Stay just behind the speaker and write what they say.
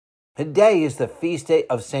Today is the feast day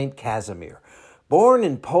of Saint Casimir. Born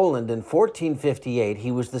in Poland in 1458,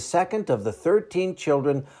 he was the second of the 13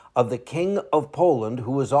 children of the King of Poland,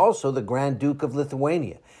 who was also the Grand Duke of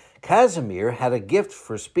Lithuania. Casimir had a gift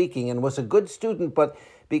for speaking and was a good student, but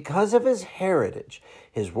because of his heritage,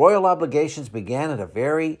 his royal obligations began at a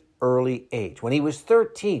very early age. When he was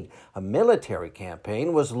 13, a military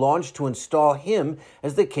campaign was launched to install him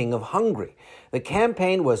as the King of Hungary. The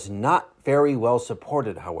campaign was not very well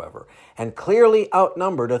supported, however, and clearly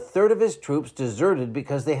outnumbered. A third of his troops deserted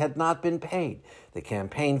because they had not been paid. The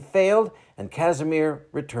campaign failed, and Casimir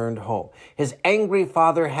returned home. His angry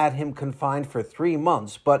father had him confined for 3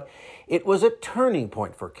 months, but it was a turning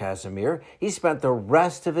point for Casimir. He spent the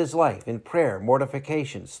rest of his life in prayer,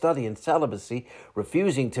 mortification, study, and celibacy,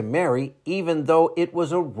 refusing to marry, even though it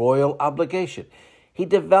was a royal obligation. He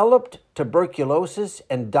developed tuberculosis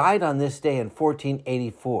and died on this day in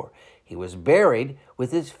 1484. He was buried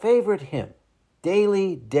with his favorite hymn,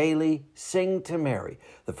 Daily, Daily, Sing to Mary,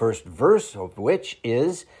 the first verse of which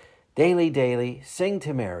is, Daily, daily, sing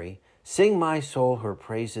to Mary, sing my soul her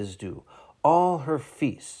praises due, all her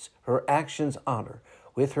feasts, her actions honor,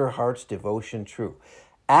 with her heart's devotion true.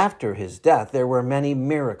 After his death, there were many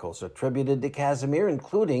miracles attributed to Casimir,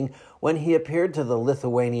 including when he appeared to the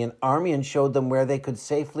Lithuanian army and showed them where they could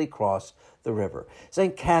safely cross the river.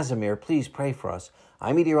 St. Casimir, please pray for us.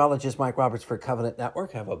 I'm meteorologist Mike Roberts for Covenant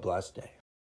Network. Have a blessed day.